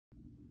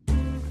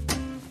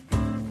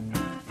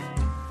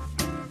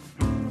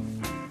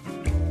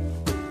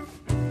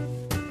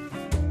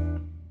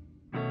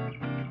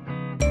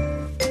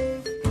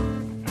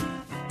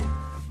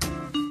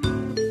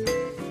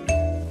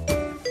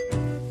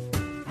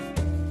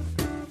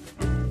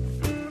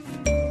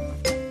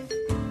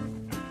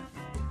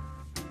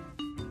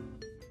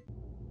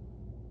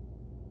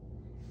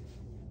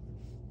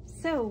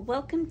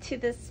welcome to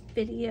this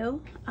video.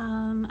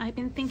 I've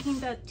been thinking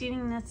about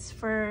doing this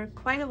for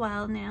quite a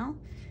while now,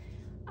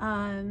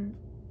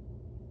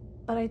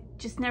 but I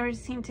just never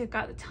seem to have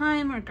got the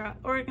time or got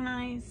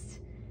organized,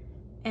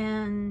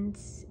 and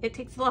it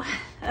takes a lot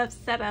of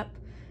setup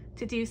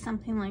to do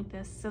something like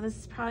this. So this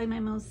is probably my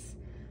most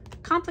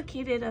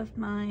complicated of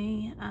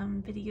my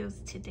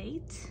videos to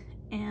date,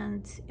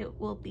 and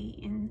it will be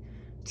in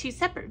two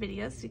separate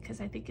videos because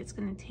I think it's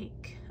going to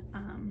take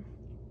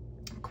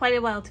quite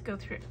a while to go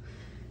through.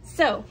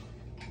 So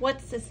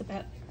what's this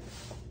about?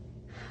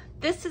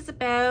 This is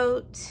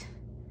about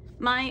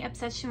my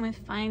obsession with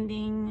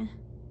finding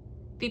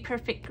the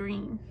perfect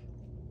green.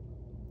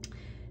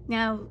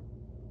 Now,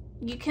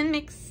 you can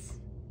mix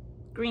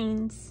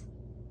greens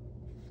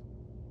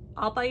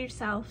all by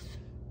yourself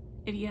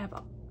if you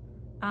have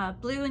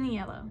blue and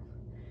yellow.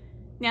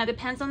 Now, it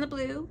depends on the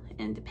blue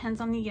and depends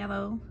on the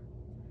yellow.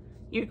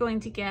 You're going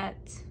to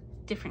get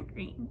different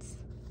greens.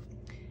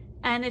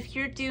 And if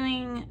you're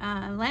doing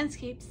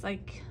landscapes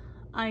like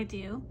I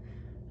do,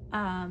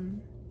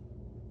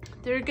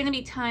 there are going to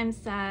be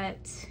times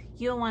that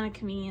you'll want a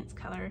convenience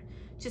color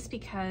just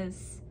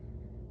because,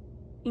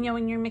 you know,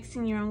 when you're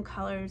mixing your own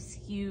colors,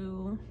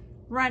 you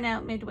run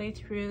out midway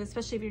through,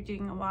 especially if you're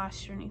doing a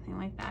wash or anything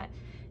like that.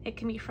 It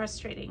can be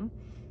frustrating.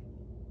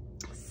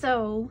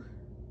 So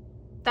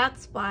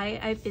that's why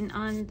I've been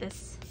on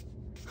this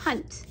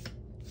hunt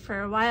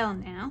for a while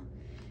now.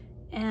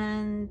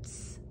 And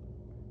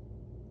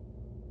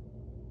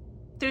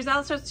there's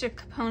all sorts of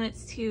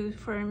components too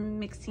for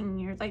mixing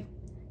your, like,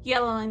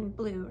 yellow and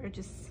blue are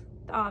just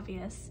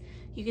obvious.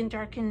 You can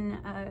darken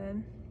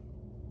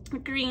a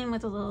green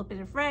with a little bit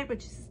of red,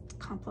 which is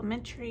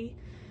complementary.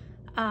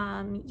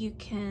 You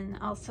can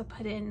also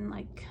put in,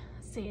 like,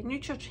 say, a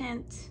neutral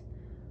tint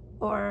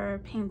or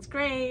Payne's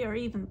gray or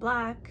even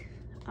black.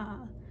 A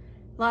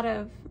lot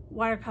of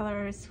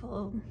watercolors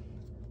will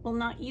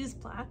not use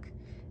black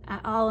at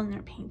all in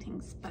their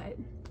paintings, but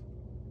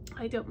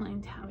I don't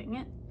mind having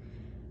it.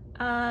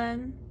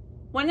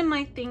 One of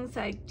my things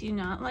I do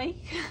not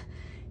like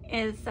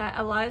is that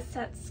a lot of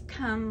sets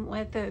come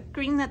with the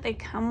green that they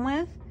come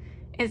with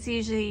is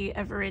usually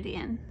a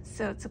viridian.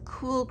 So it's a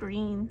cool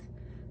green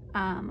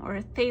or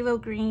a phthalo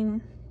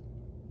green,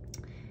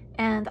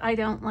 and I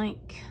don't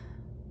like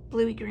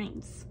bluey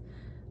greens.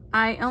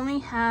 I only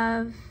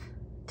have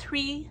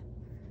 3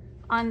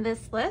 on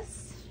this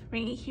list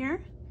right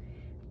here,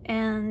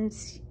 and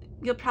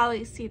you'll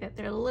probably see that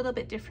they're a little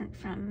bit different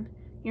from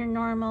your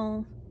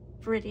normal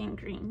viridian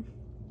green,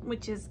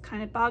 which is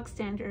kind of bog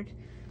standard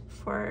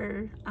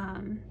for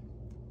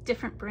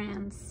different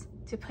brands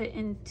to put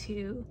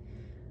into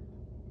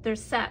their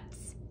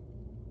sets.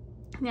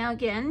 Now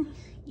again,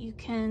 you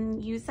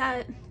can use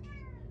that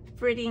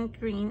viridian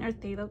green or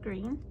phthalo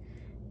green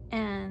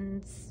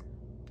and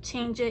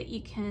change it.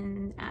 You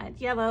can add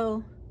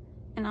yellow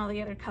and all the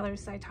other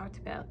colors I talked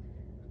about.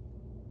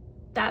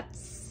 That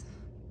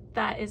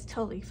is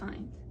totally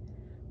fine.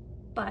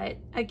 But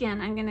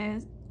again, I'm gonna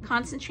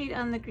concentrate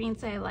on the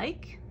greens I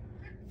like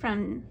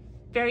from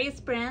various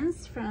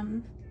brands,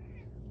 from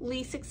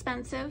least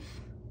expensive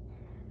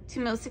to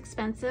most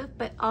expensive,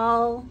 but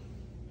all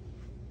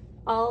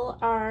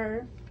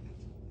are,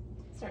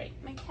 sorry,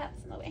 my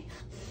cat's in the way,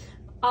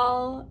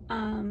 all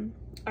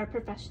are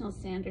professional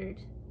standard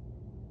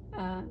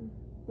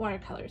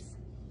watercolors.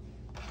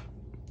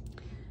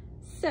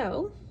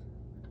 So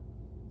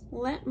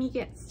let me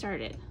get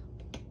started.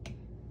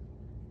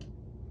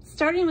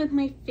 Starting with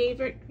my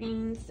favorite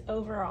greens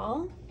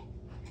overall,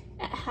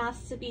 it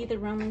has to be the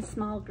Roman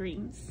small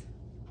greens.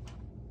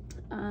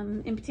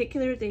 In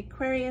particular, the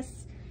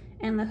Aquarius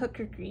and the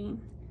Hooker green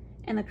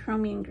and the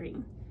Chromium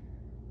green.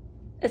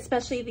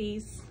 Especially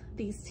these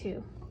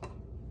two.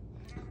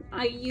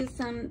 I use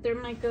them, they're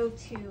my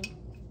go-to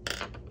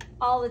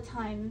all the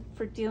time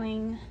for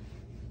doing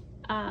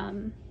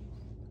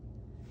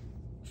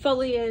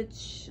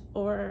foliage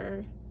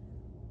or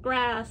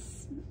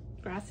grass.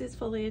 Grass is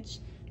foliage.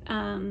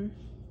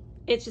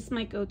 It's just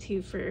my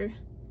go-to for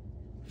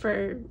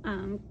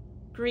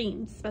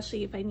greens,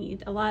 especially if I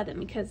need a lot of them,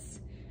 because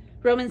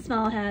Roman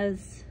small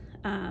has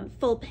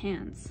full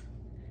pans.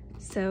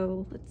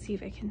 So let's see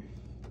if I can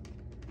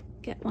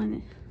get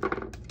one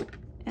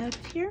out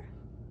of here.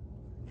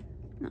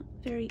 Not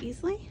very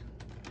easily.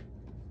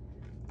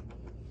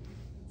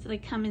 So they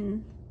come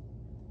in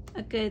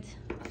a good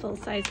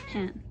full-size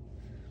pan.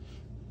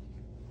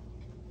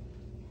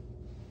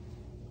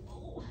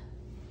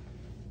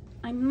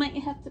 I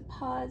might have to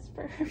pause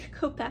for her to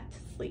go back to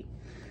sleep.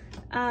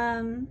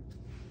 So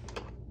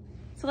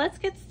let's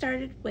get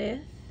started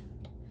with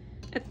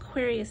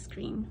Aquarius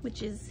green,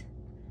 which is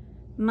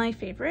my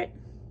favorite.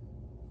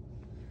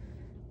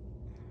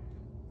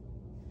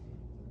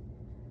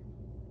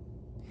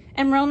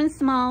 And Roman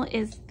small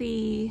is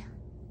the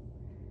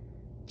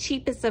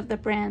cheapest of the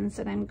brands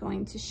that I'm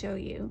going to show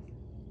you.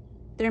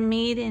 They're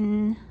made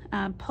in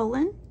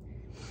Poland,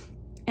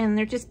 and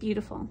they're just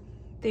beautiful.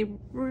 They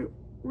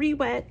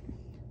re-wet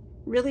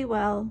really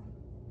well.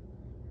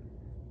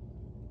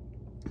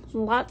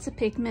 Lots of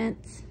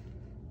pigment.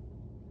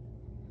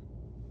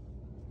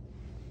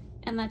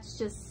 And that's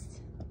just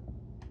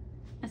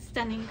a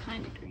stunning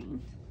kind of green.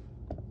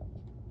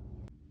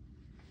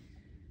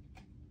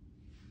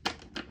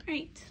 All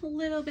right, a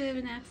little bit of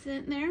an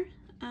accident there.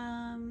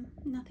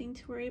 Nothing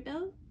to worry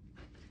about.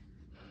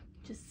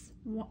 Just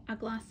a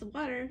glass of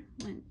water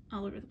went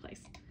all over the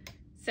place.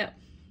 So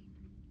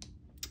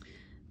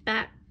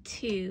back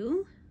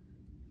to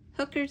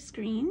Hooker's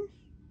Green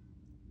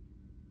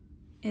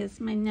is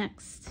my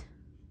next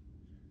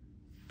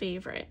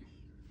favorite.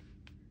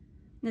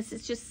 This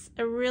is just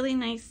a really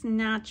nice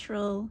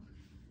natural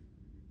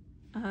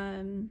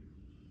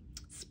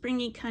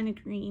springy kind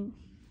of green,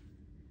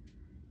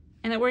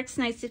 and it works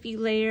nice if you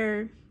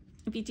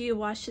do a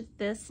wash of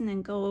this and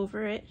then go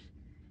over it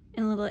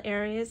in little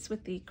areas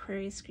with the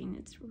Aquarius green.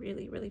 It's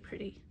really, really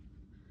pretty.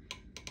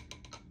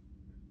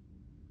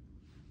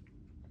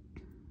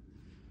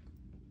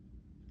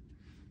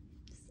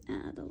 Just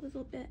add a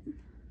little bit.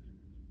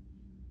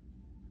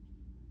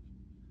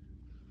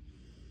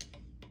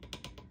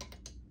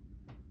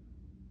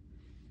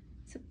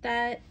 So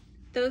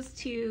those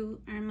two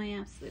are my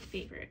absolute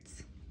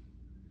favorites.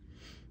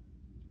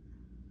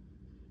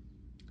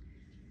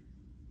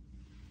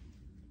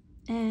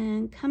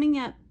 And coming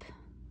up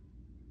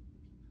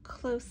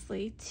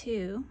closely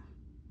too,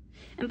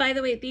 and by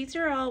the way, these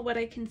are all what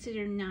I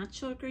consider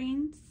natural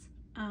greens,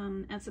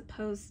 as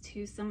opposed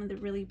to some of the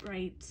really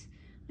bright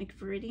like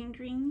viridian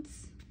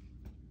greens.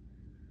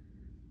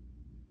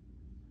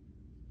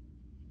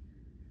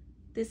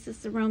 This is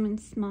the Roman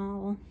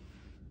small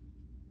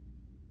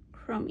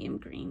chromium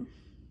green.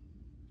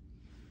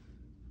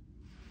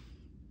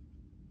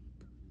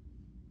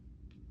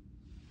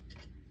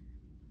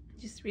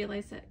 I just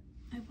realized that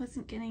I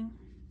wasn't getting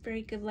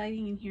very good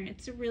lighting in here.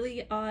 It's a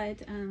really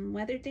odd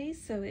weather day,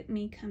 so it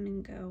may come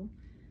and go.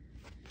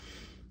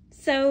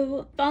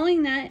 So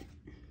following that,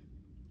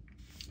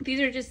 these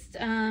are just,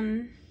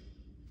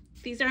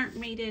 these aren't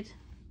rated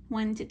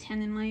 1 to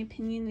 10 in my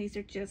opinion. These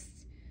are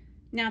just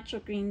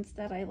natural greens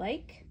that I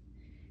like.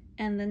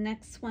 And the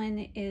next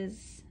one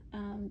is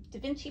Da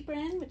Vinci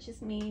brand, which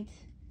is made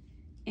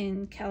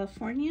in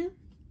California.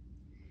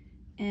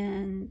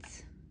 And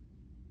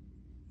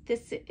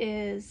this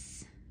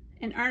is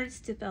an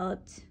artist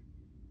developed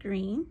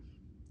green,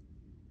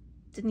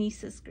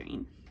 Denise's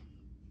green.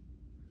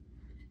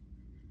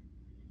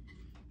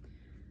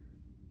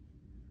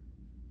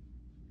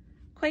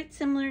 Quite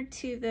similar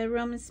to the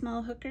Roman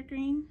small Hooker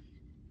green.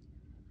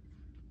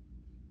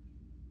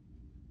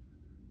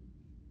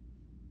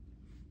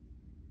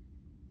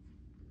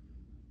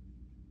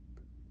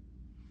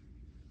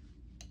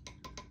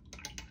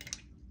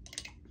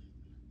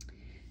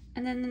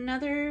 And then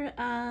another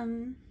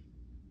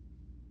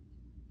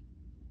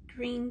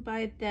green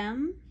by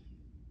them,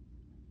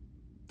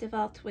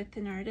 developed with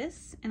an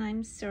artist, and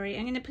I'm sorry,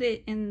 I'm going to put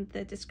it in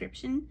the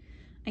description.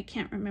 I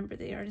can't remember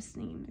the artist's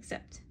name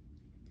except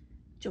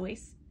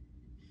Joyce.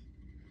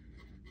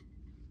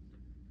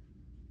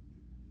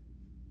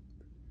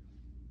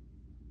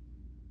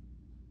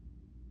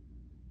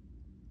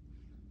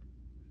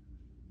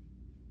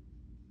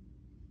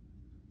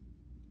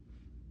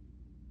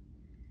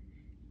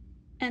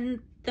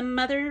 And the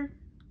mother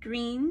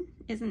green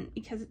isn't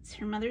because it's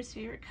her mother's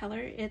favorite color.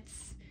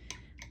 It's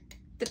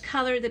the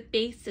color, the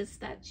basis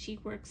that she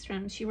works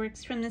from. She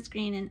works from this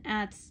green and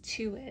adds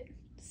to it.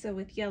 So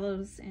with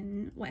yellows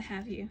and what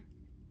have you.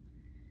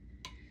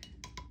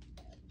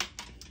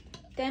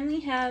 Then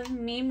we have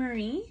May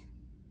Marie.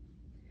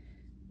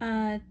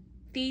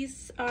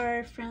 These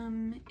are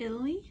from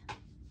Italy.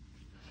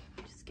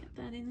 Just get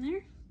that in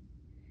there.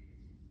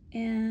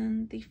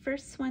 And the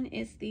first one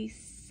is the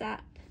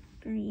sap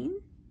green.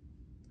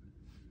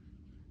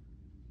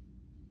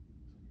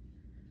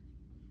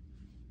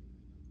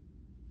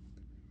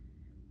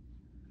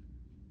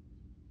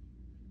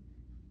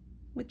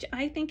 Which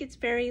I think it's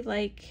very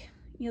like,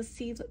 you'll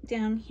see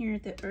down here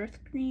the earth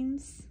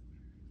greens,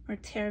 or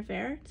terre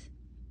verte,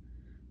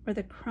 or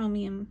the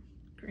chromium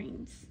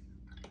greens.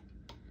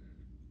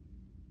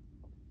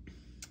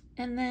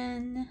 And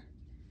then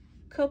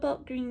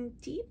cobalt green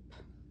deep.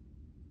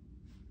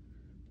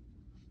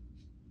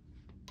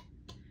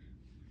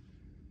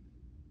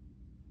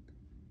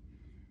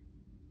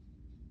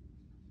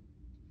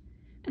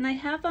 And I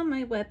have on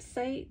my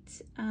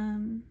website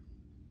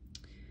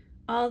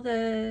all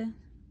the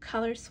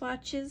color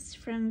swatches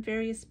from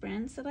various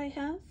brands that I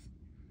have.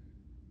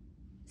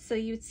 So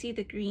you would see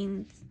the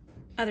greens,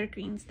 other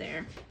greens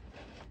there.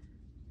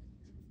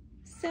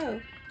 So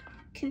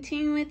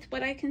continuing with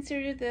what I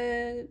consider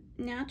the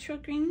natural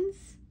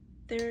greens,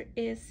 there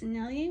is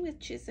Sennelier,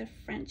 which is a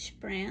French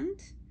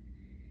brand.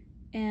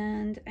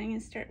 And I'm going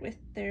to start with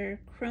their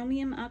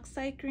chromium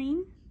oxide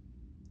green.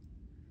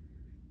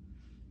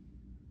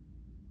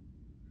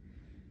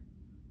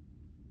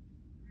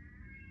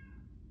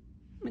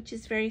 Which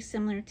is very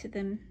similar to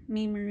the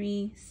May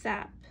Marie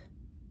sap.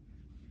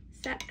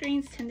 Sap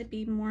greens tend to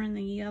be more on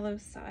the yellow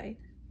side,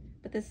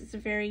 but this is a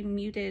very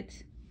muted,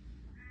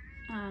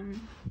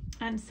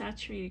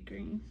 unsaturated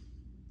green.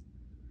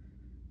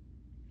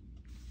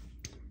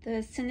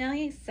 The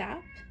Sennelier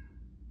sap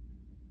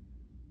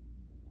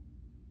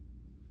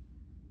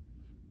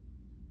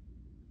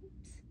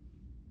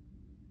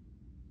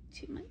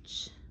too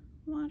much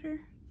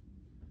water.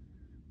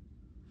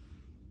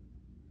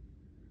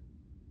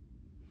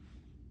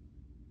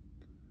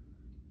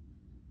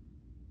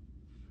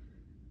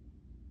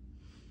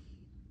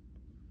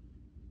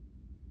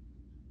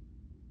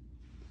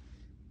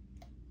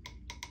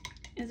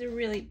 It's a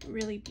really,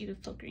 really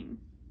beautiful green.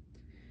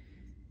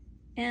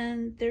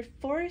 And their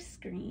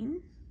forest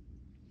green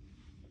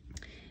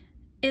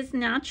is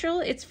natural.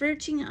 It's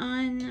verging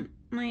on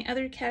my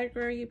other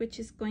category, which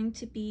is going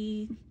to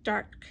be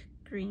dark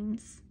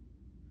greens.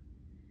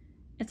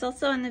 It's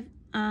also on the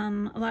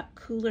a lot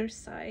cooler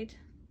side,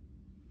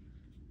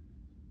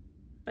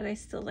 but I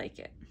still like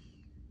it,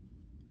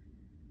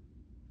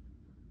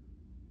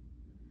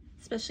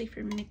 especially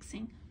for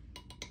mixing.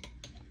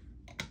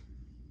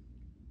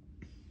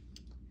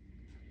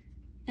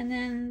 And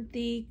then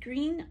the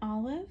green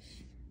olive,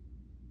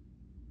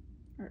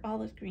 or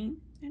olive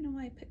green. I don't know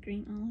why I put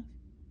green olive.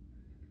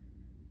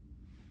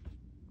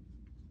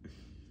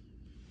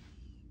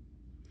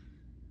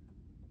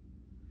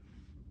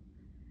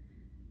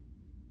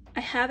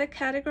 I have a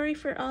category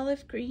for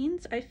olive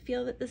greens. I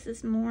feel that this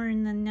is more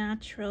in the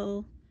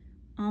natural,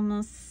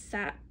 almost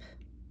sap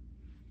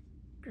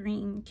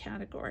green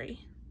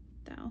category,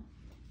 though.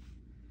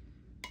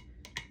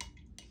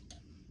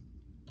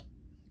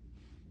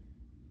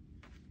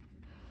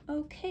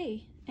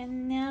 Okay,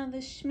 and now the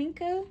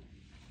Schminke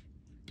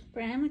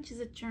brand, which is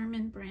a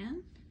German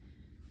brand.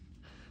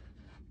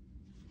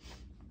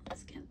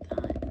 Let's get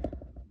that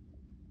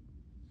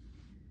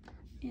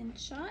in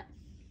shot.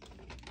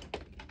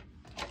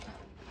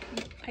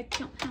 I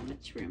don't have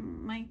much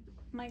room on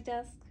my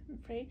desk, I'm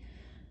afraid.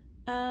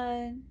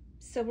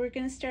 So we're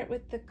going to start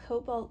with the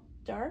Cobalt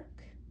Dark.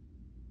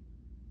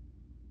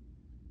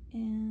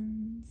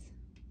 And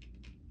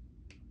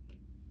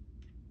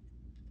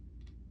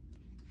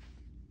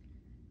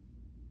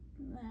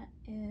that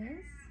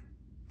is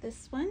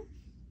this one.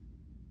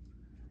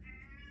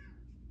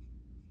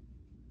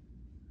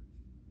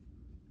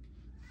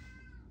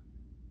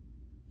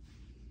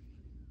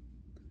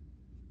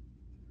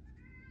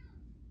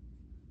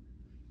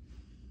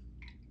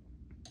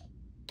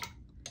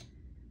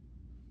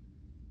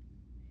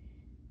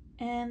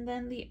 And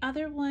then the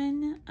other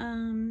one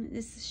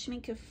is the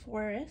Schminke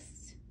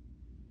Forest.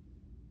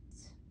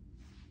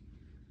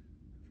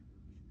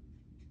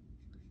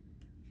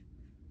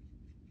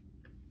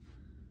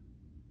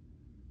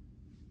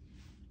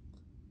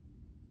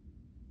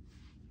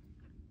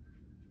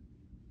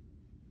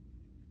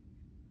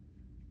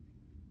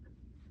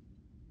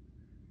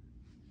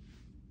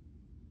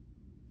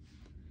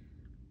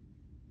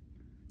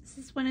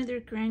 This is one of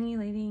their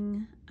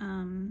granulating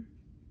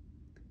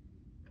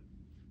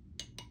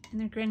in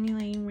their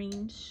granulating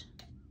range.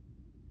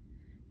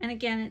 And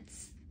again,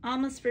 it's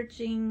almost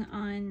verging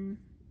on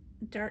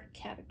dark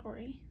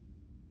category.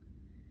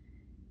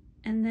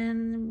 And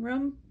then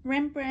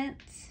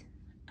Rembrandt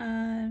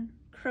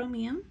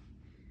Chromium,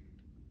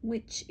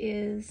 which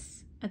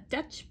is a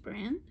Dutch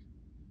brand.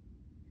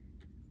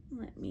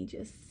 Let me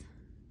just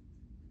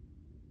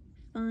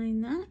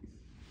find that.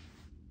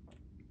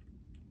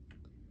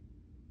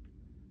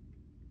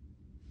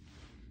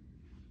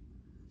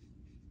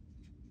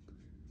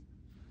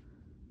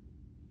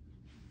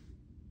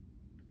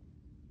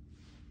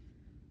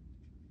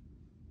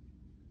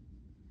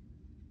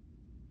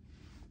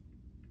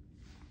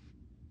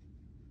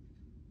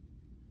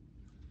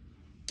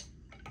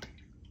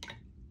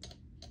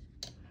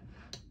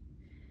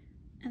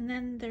 And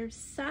then there's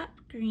Sap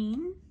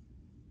Green.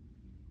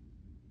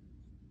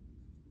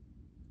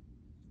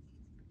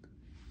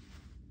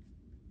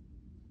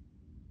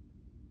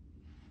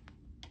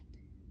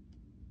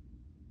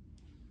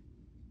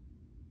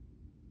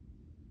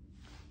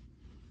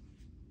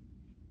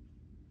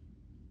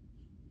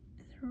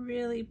 It's a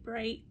really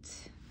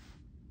bright,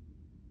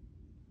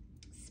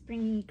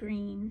 springy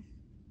green.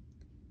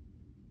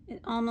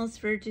 It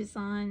almost verges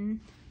on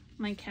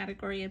my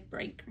category of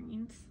bright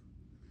greens.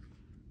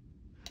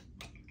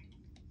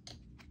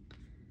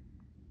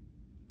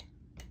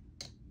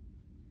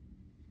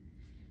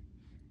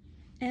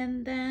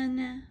 And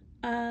then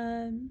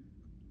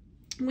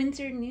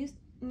Winsor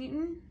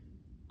Newton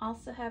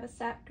also have a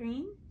sap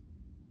green.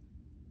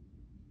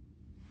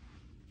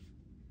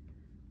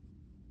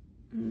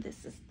 And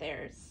this is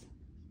theirs.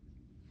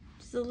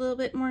 Just a little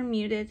bit more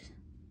muted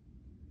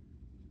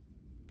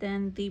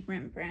than the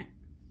Rembrandt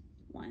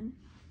one.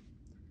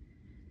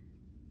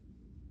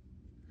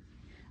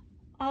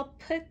 I'll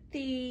put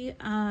the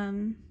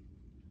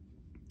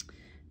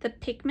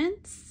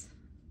pigments,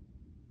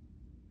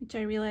 which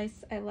I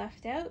realized I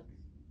left out,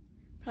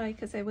 probably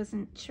because I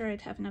wasn't sure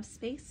I'd have enough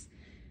space.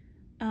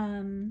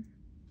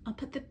 I'll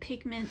put the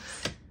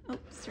pigments, oh,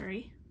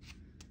 sorry.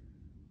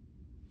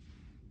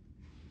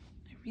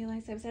 I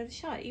realized I was out of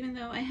shot, even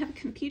though I have a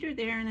computer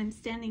there and I'm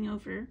standing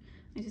over.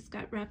 I just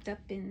got wrapped up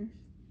in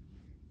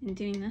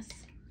doing this.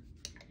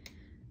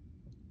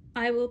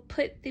 I will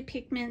put the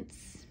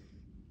pigments,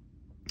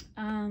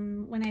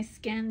 when I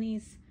scan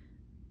these,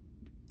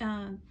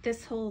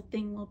 this whole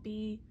thing will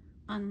be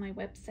on my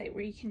website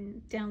where you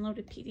can download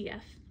a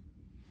PDF.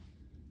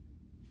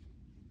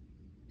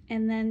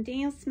 And then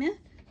Daniel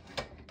Smith,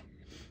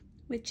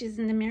 which is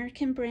an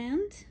American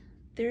brand,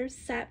 their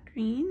sap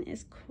green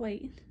is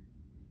quite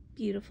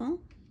beautiful.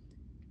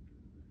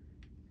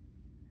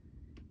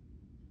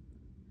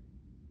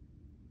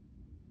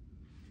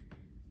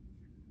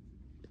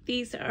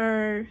 These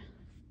are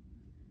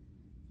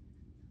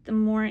the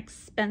more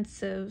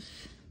expensive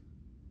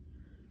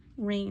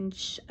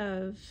range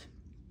of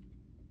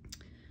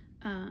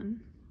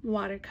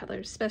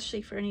watercolors,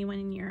 especially for anyone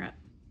in Europe.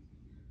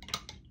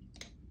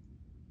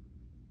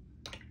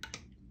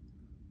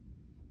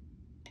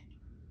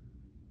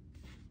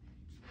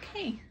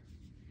 Okay,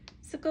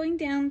 so going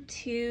down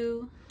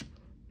to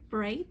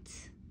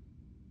bright,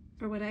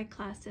 or what I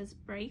class as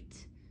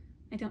bright.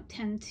 I don't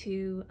tend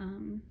to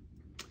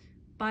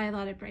buy a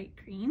lot of bright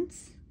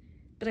greens,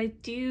 but I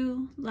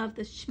do love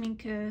the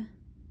Schmincke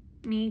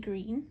Me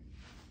Green.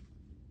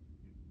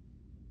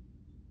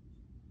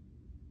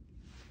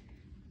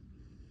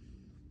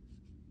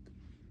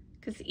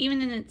 Because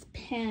even in its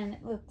pen,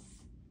 it looks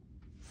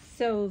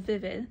so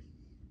vivid.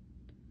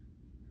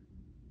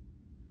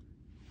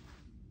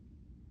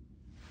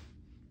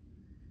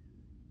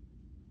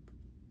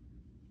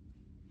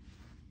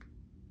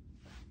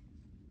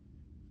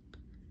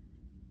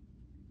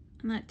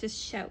 And that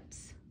just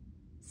shouts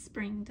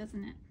spring,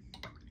 doesn't it?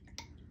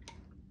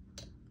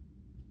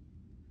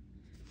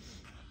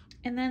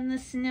 And then the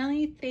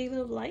Sennelier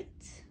Phthalo Light.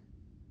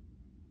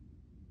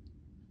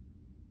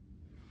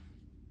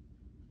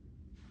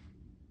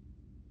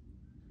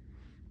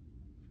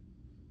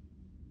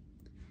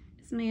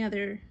 Is my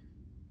other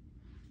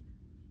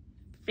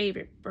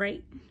favorite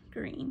bright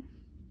green.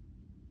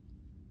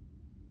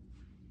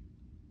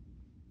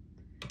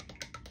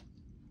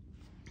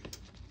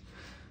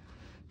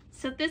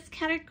 So this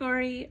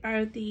category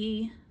are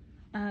the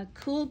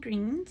cool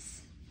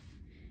greens,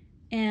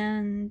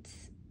 and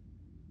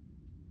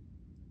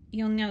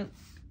you'll note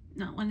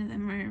not one of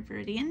them are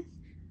viridian,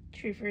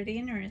 true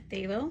viridian or a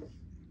phthalo.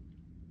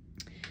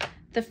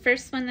 The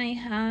first one I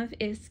have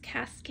is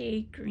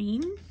Cascade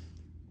Green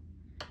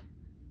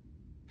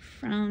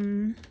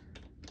from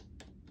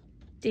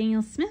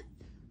Daniel Smith.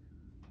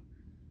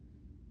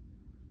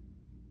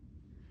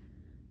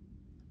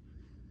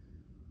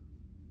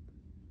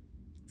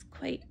 It's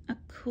quite a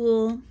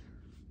cool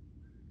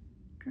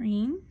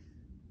green.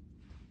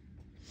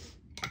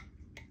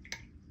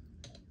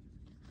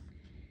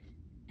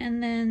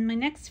 And then my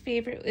next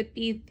favorite would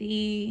be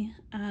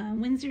the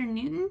Winsor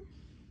Newton,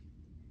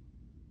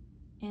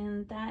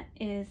 and that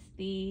is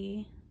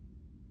the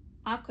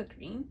aqua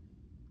green,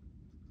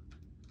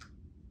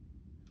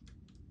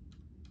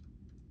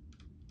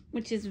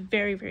 which is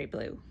very, very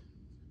blue.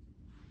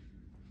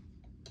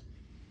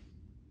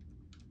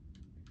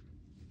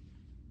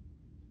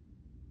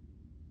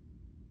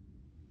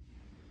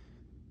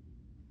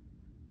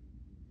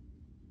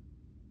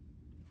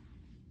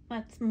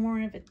 That's more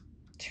of a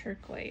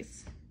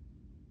turquoise.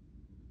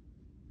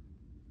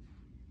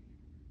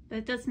 But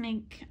it does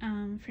make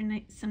for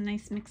some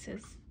nice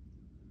mixes.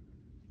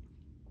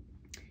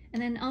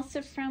 And then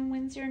also from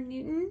Winsor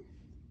Newton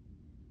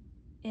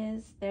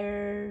is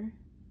their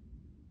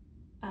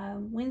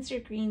Winsor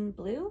Green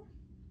Blue.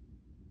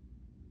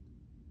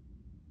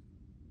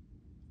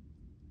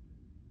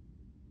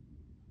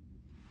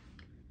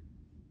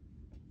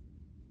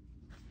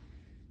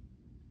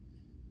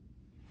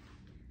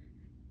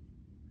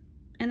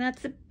 And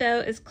that's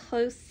about as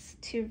close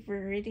to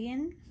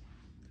Viridian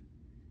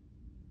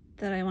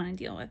that I want to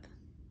deal with.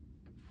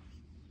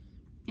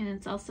 And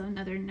it's also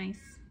another nice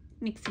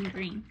mixing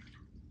green.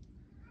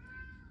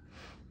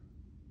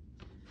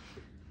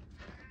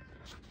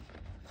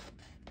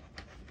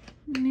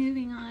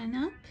 Moving on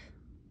up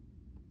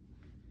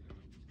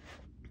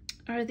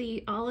are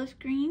the olive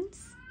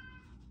greens.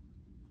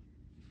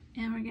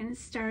 And we're going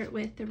to start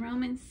with the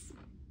Roman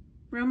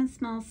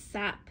Small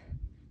Sap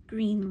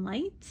Green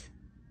Light.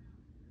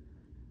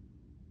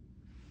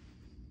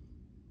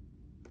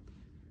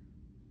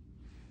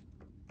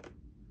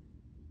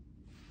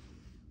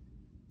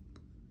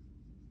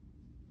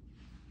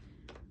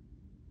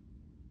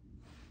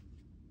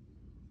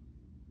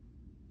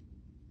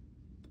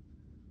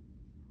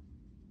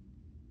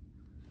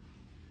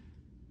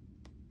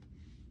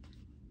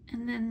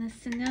 And then the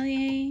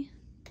Sennelier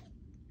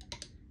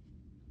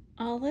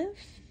Olive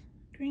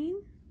Green.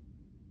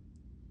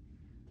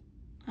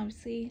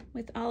 Obviously,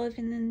 with olive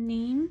in the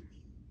name,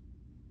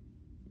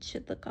 it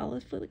should look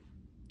olively.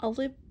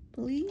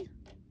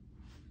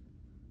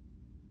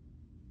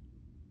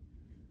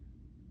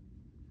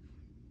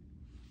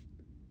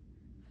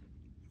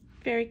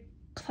 Very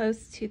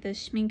close to the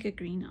Schmincke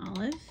Green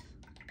Olive,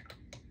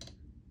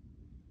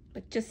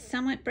 but just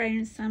somewhat brighter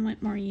and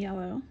somewhat more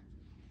yellow.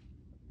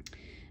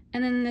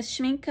 And then the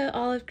Schmincke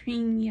Olive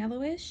Green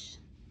Yellowish.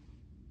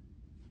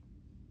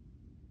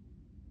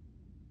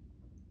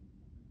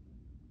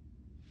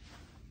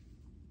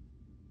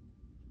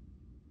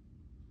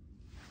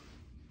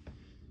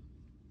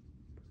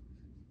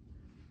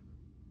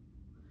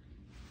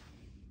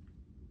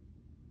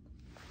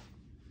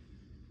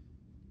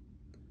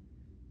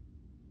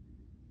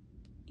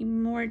 a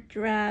more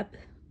drab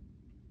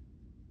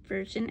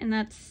version, and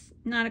that's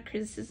not a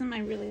criticism. I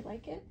really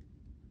like it.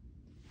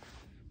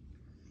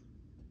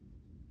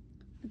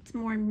 It's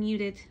more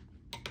muted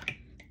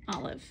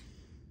olive.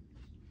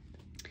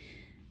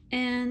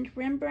 And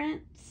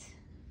Rembrandt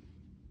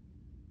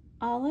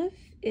olive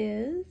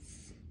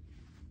is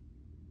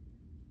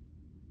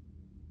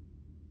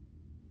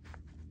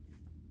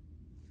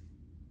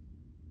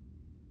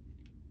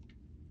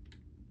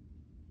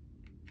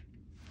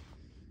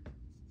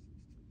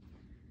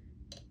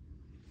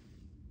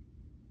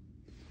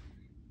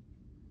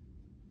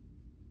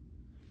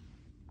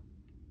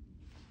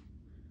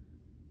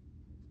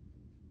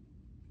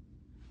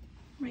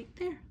right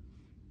there.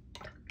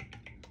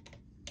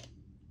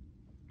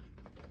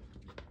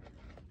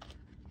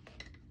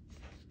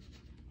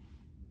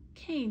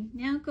 Okay,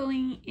 now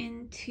going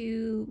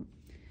into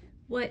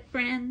what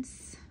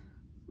brands,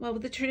 well,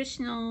 the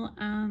traditional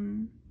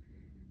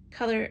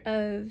color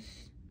of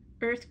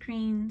earth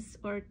greens,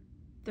 or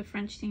the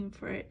French name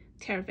for it,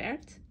 terre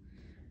verte.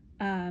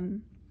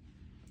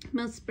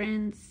 Most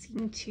brands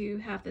seem to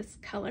have this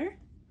color,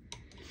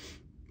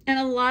 and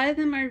a lot of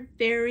them are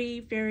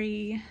very,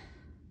 very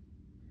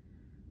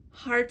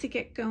hard to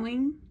get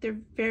going. They're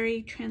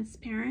very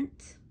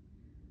transparent.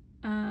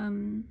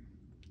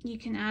 You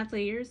can add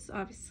layers,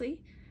 obviously,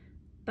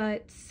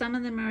 but some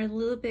of them are a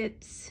little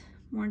bit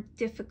more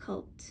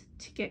difficult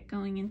to get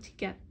going and to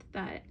get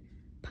that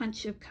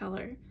punch of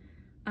color.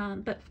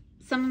 But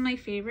some of my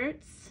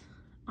favorites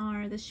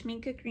are the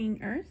Schmincke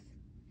Green Earth.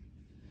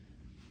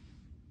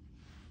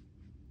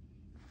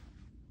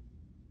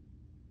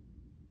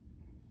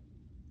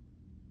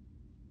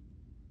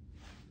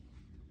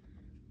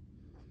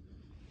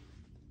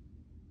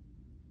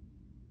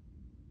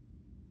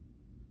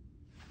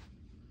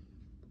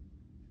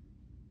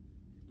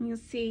 You'll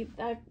see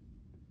that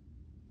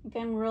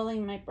I'm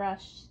rolling my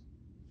brush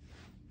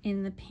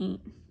in the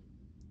paint,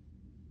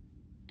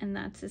 and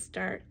that's as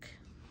dark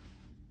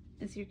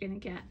as you're gonna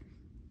get,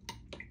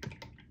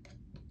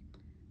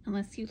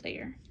 unless you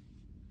layer.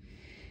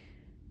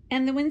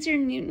 And the Winsor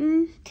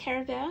Newton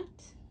Terre Verte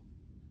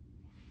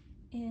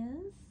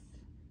is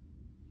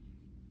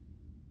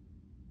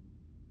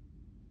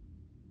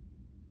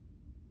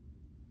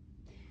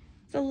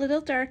it's a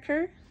little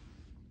darker,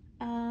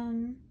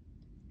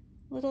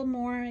 a little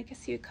more, I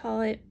guess you'd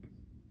call it,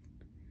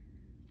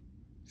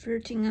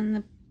 verging on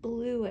the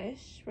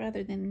bluish,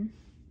 rather than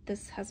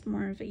this has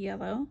more of a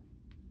yellow.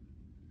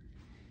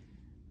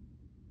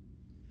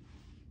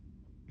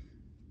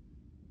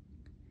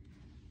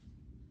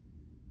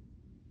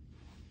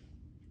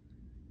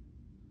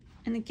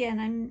 And again,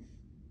 I'm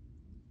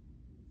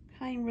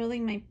kind of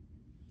rolling my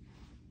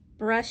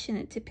brush in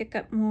it to pick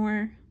up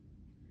more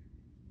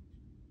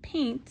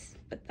paint,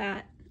 but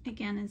that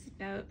again is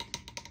about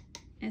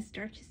as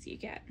dark as you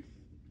get.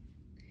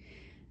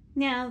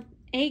 Now,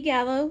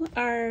 Gallo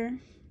are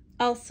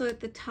also at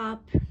the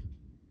top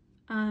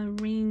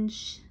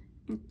range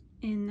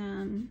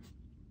in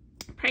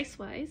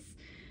price-wise.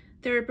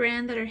 They're a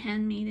brand that are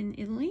handmade in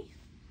Italy,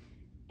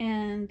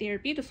 and they're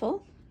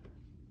beautiful.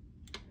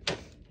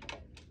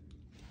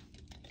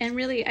 And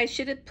really, I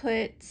should have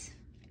put,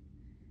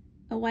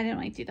 oh, why don't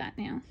I do that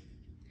now?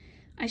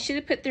 I should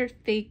have put their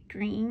fake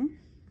green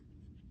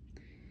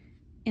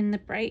in the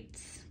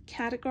brights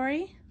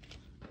category,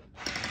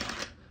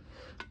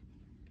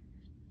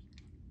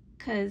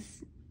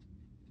 because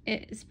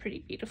it is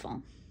pretty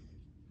beautiful.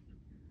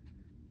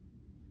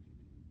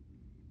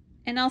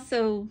 And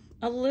also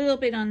a little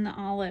bit on the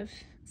olive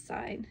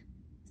side.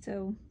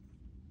 So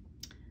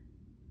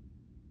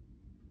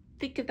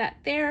think of that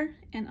there,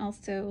 and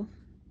also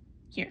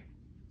here.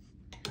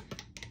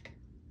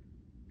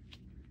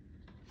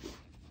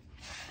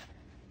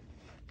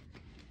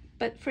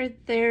 But for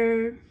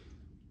their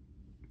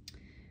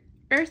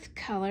earth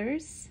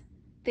colors,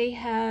 they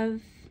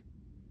have,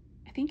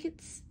 I think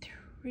it's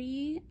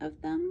 3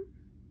 of them.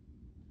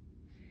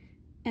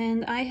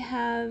 And I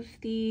have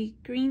the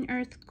Green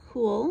Earth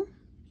Cool,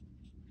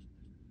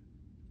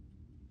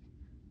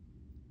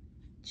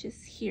 which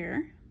is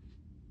here.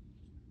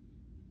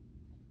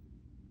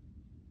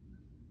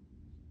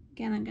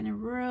 Again, I'm gonna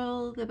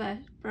roll the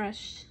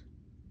brush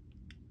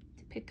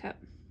to pick up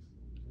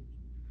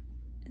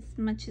as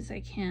much as I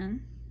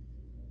can.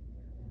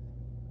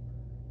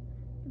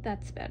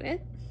 That's about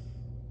it.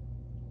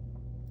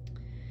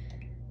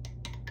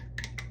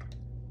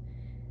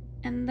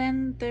 And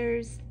then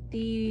there's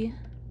the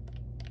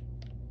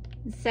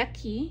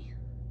Zecchi,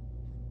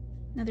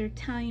 another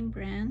Italian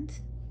brand,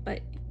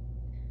 but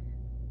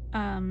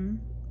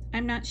I'm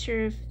not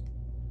sure if,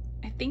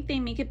 I think they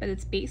make it, but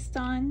it's based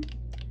on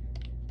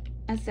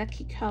a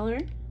Zecchi color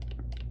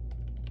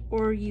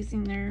or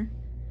using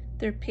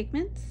their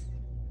pigments.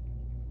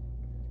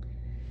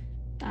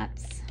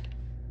 That's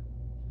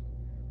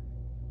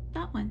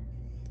that one.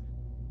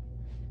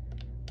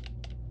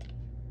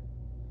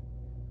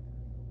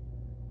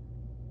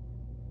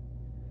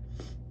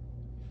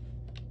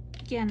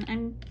 Again,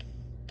 I'm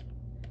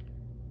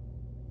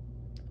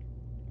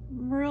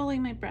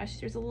rolling my brush.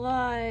 There's a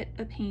lot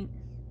of paint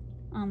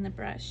on the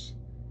brush,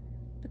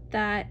 but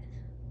that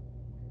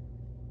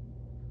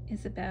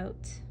is about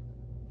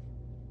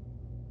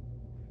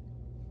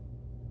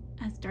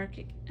as dark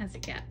as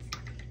it gets.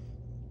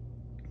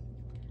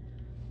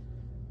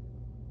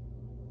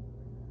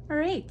 All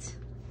right,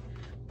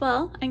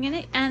 well, I'm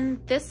gonna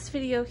end this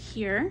video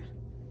here.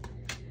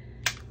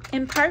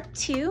 In part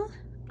 2,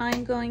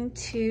 I'm going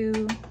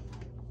to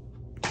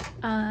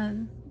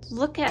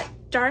look at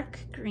dark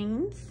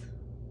greens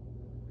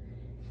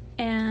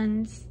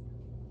and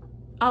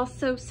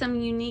also some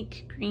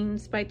unique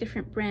greens by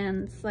different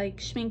brands, like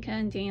Schmincke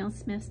and Daniel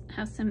Smith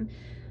have some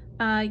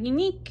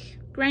unique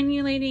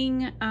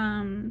granulating,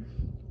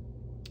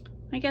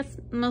 I guess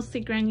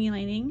mostly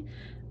granulating.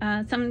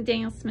 Some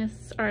Daniel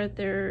Smiths are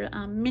their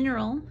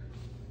mineral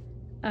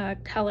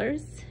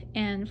colors,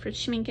 and for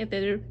Schmincke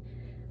they're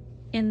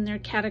in their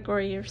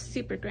category of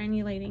super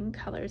granulating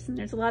colors, and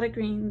there's a lot of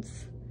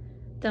greens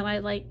that I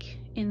like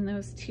in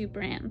those two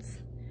brands.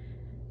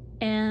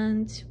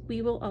 And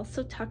we will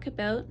also talk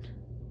about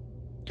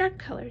dark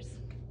colors.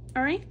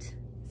 All right,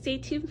 stay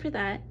tuned for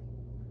that.